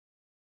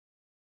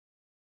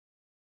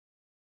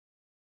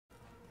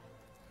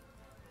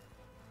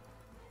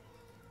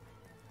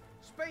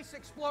Space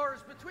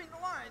Explorers between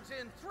the lines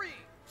in 3,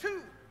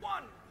 2,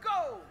 1,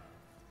 go!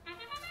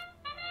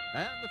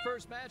 And the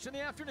first match in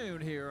the afternoon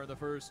here on the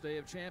first day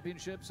of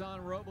championships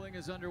on Roebling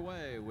is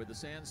underway with the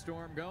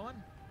sandstorm going.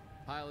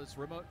 Pilots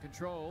remote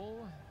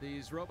control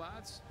these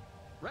robots.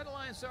 Red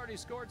Alliance already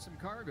scored some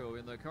cargo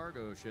in the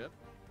cargo ship.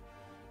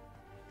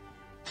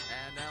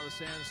 And now the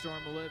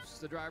sandstorm lifts.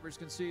 The drivers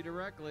can see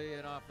directly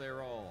and off they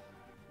roll.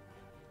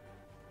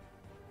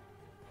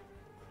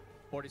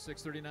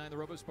 4639, the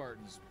Robo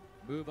Spartans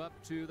move up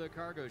to the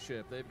cargo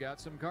ship. They've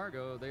got some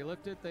cargo. They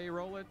lift it, they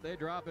roll it, they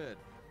drop it.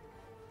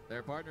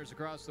 Their partners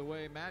across the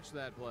way match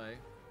that play.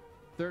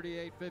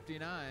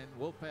 3859,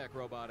 Wolfpack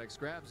Robotics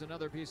grabs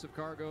another piece of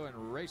cargo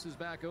and races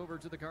back over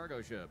to the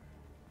cargo ship.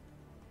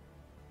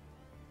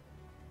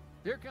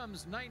 Here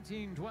comes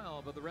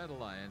 1912 of the Red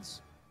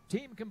Alliance.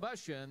 Team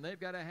Combustion, they've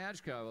got a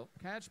hatch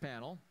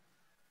panel.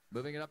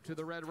 Moving it up to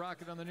the red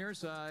rocket on the near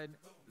side.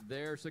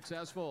 They're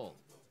successful.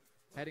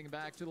 Heading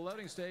back to the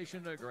loading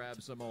station to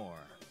grab some more.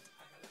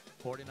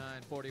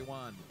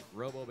 4941,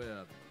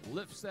 RoboBib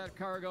lifts that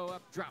cargo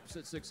up, drops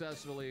it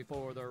successfully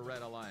for the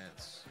Red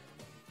Alliance.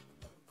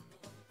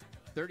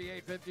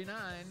 3859,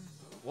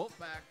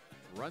 Wolfpack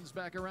runs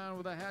back around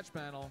with a hatch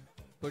panel,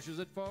 pushes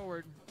it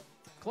forward,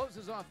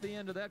 closes off the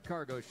end of that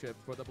cargo ship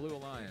for the Blue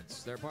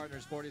Alliance. Their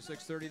partners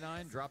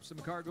 4639 drop some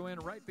cargo in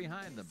right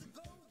behind them.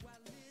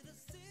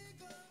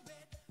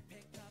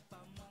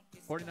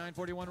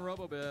 4941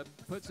 RoboBib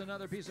puts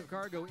another piece of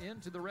cargo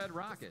into the red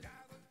rocket.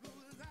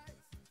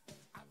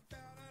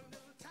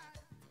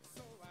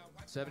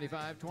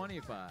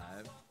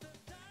 7525,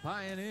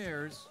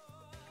 Pioneers,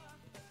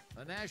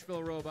 a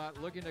Nashville robot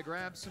looking to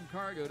grab some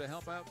cargo to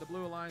help out the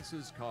Blue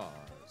Alliance's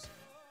cause.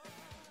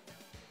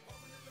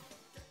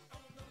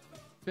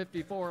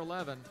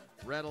 5411,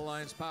 Red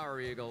Alliance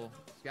Power Eagle,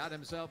 got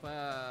himself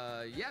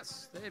a,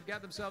 yes, they've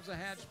got themselves a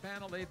hatch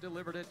panel. They've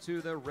delivered it to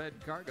the red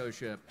cargo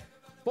ship.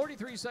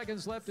 43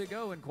 seconds left to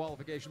go in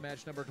qualification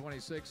match number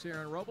 26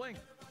 here in Roebling.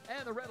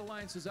 And the Red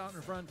Alliance is out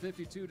in front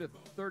 52-38.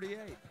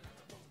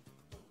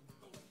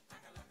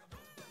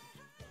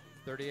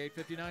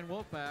 3859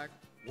 Wolfpack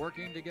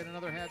working to get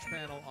another hatch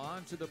panel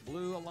onto the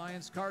Blue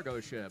Alliance cargo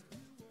ship.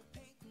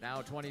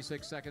 Now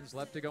 26 seconds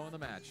left to go in the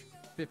match.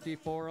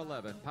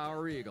 5411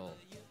 Power Eagle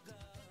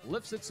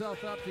lifts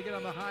itself up to get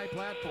on the high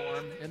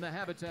platform in the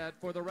habitat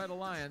for the Red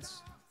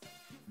Alliance.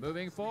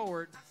 Moving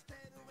forward.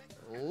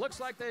 Looks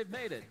like they've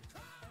made it.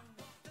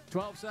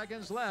 12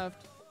 seconds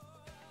left.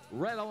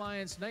 Red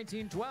Alliance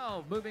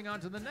 1912 moving on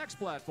to the next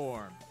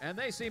platform. And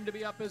they seem to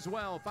be up as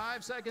well.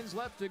 5 seconds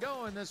left to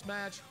go in this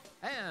match.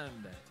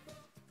 And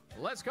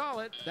let's call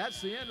it,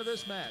 that's the end of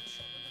this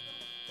match.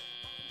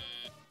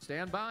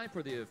 Stand by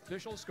for the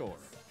official score.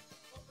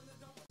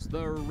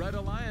 The Red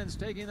Alliance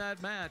taking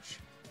that match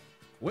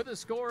with a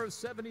score of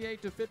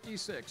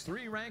 78-56.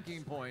 3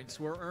 ranking points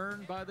were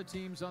earned by the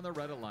teams on the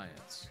Red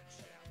Alliance.